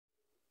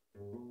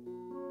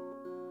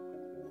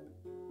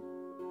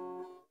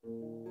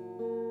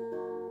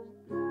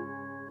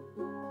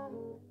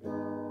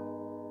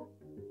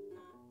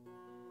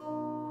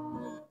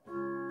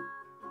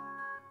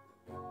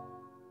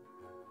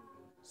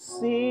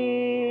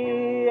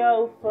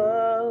how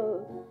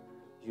far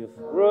you've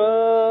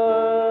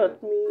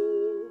brought me.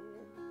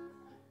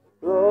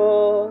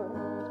 Lord,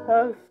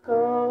 I've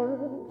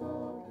come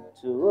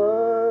to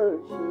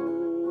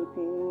worship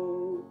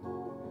you.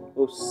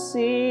 Oh,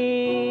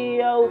 see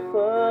how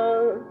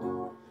far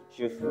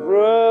you've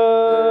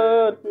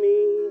brought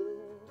me.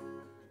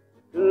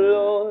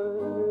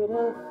 Lord,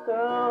 I've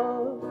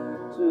come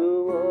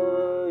to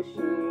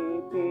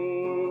worship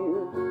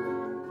you.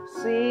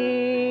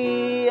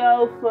 See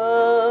how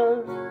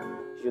far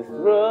you've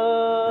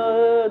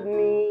brought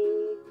me.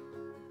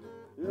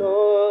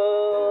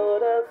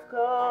 Lord, I've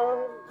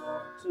come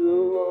to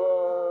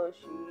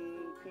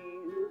worship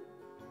you.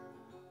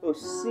 Oh,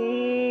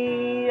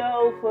 see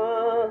how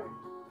far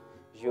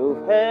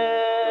you've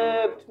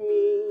helped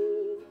me.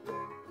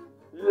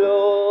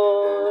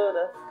 Lord,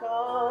 I've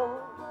come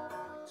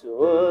to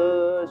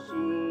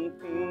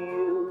worship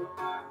you.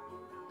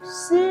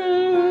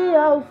 See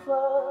how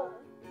far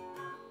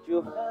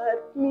you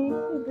had me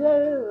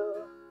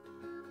there.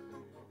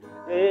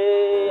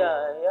 Hey,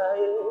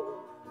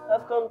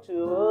 I've come to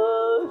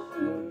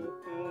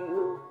worship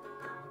you.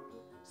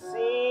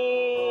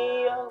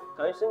 See how,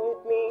 can you sing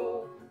with me?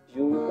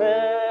 You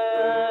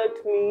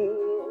helped me.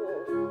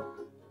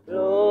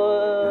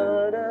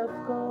 Lord, I've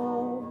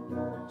come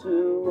to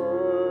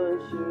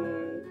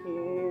worship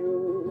you.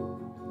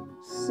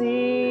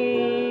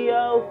 See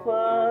how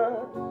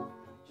far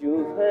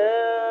you've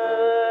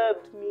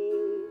helped me.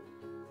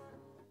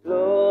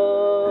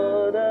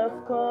 Lord,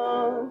 I've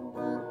come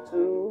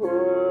to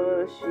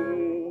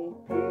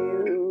worship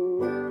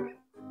you.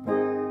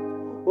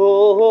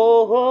 Oh,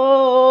 oh,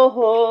 oh,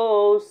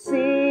 oh,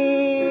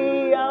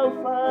 see how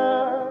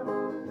far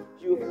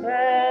you've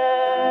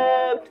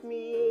helped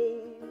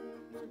me.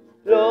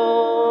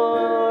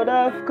 Lord,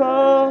 I've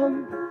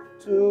come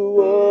to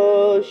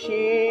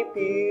worship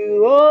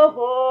you. Oh,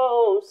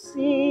 oh,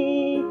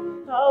 see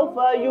how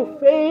far you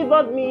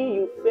favored me,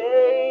 you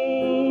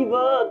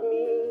favored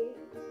me.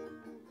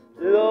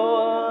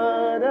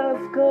 Lord,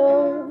 I've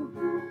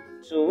come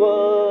to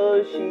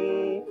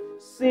worship.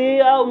 See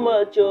how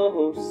much,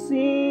 oh,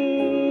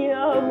 see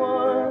how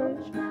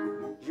much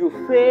you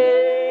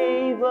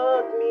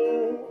favored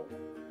me.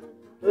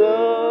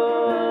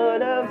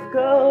 Lord, I've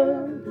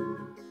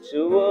come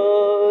to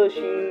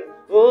worship.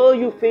 Oh,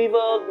 you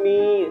favored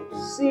me.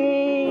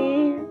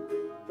 See,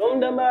 from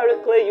the miry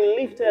clay you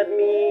lifted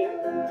me.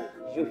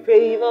 You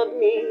favored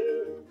me.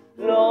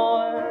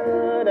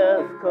 Lord,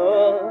 I've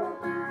come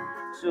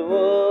to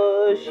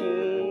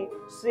worship.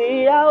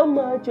 See how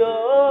much,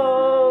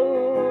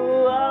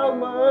 oh, how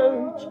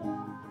much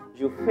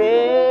you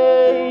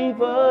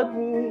favored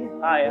me.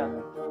 Higher.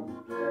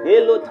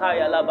 Elo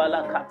taya la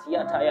bala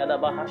katia taya la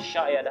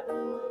bahashaya da.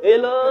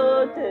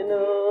 Elo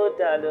teno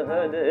tado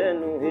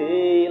hadenu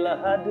hila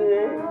hadu.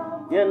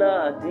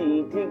 Yana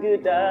ti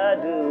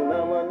tigudadu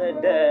namane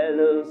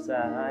delo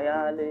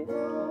sayale.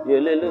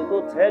 Yelelo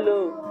kotelo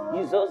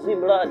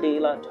izozimla de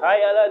la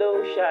taya la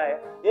do shaya.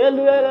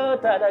 Elo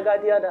tada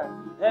gadiada.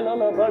 Hello,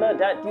 no brother,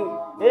 that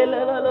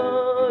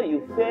hello, you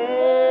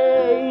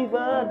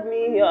favored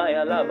me,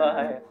 I love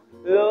I,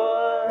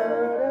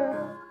 Lord.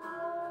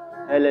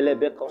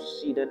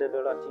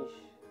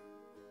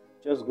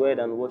 Just go ahead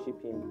and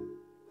worship him.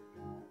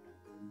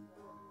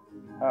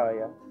 Oh,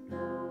 yeah.